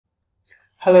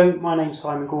Hello, my name's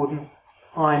Simon Gordon.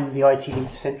 I'm the IT lead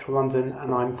for Central London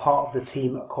and I'm part of the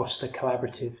team across the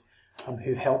collaborative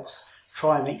who helps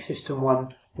try and make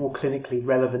SystmOne more clinically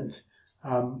relevant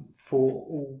for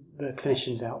all the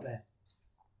clinicians out there.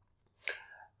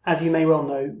 As you may well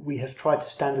know, we have tried to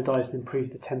standardise and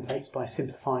improve the templates by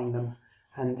simplifying them,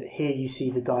 and here you see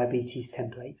the diabetes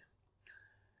template.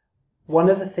 One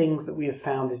of the things that we have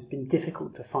found is it's been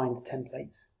difficult to find the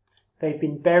templates. They've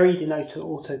been buried in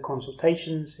auto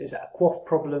consultations. Is it a QOF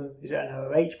problem? Is it an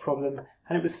OOH problem?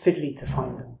 And it was fiddly to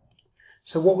find them.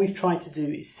 So what we've tried to do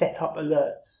is set up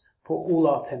alerts for all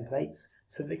our templates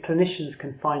so that clinicians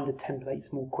can find the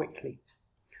templates more quickly.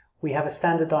 We have a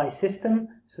standardised system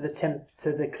so the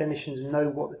clinicians know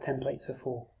what the templates are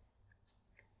for.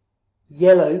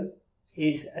 Yellow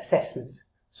is assessment.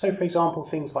 So for example,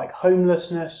 things like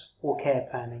homelessness or care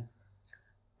planning.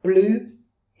 Blue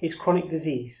is chronic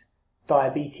disease.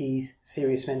 Diabetes,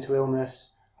 serious mental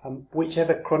illness,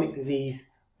 whichever chronic disease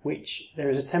which there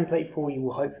is a template for, you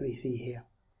will hopefully see here.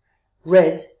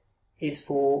 Red is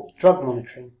for drug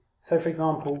monitoring. So for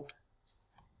example,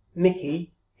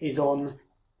 Mickey is on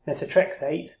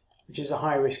methotrexate, which is a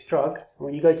high risk drug, and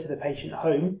when you go to the patient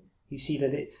home you see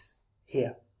that it's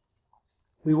here.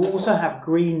 We will also have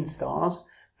green stars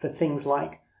for things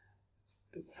like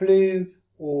the flu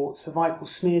or cervical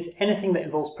smears, anything that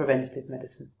involves preventative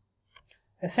medicine.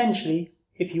 Essentially,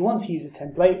 if you want to use a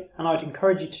template, and I'd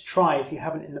encourage you to try if you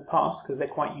haven't in the past because they're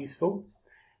quite useful,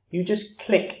 you just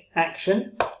click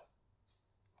Action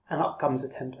and up comes a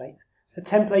template. The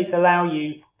templates allow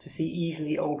you to see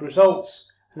easily old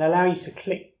results and allow you to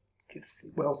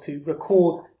to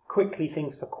record quickly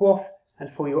things for QOF and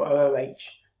for your OOH.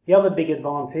 The other big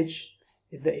advantage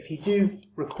is that if you do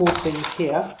record things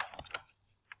here,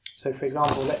 so for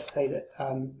example, let's say that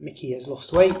Mickey has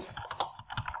lost weight,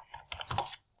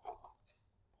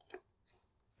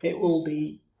 it will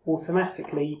be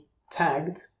automatically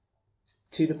tagged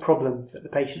to the problem that the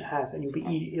patient has, and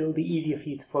it'll be easier for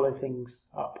you to follow things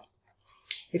up.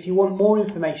 If you want more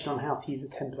information on how to use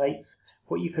the templates,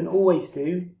 what you can always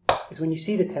do is when you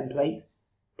see the template,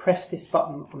 press this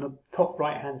button on the top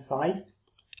right hand side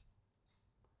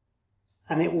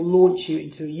and it will launch you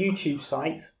into a YouTube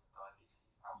site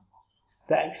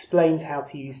that explains how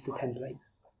to use the template.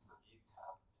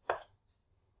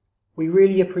 We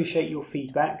really appreciate your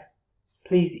feedback.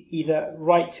 Please either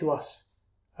write to us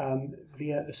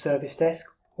via the service desk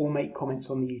or make comments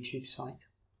on the YouTube site.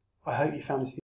 I hope you found this video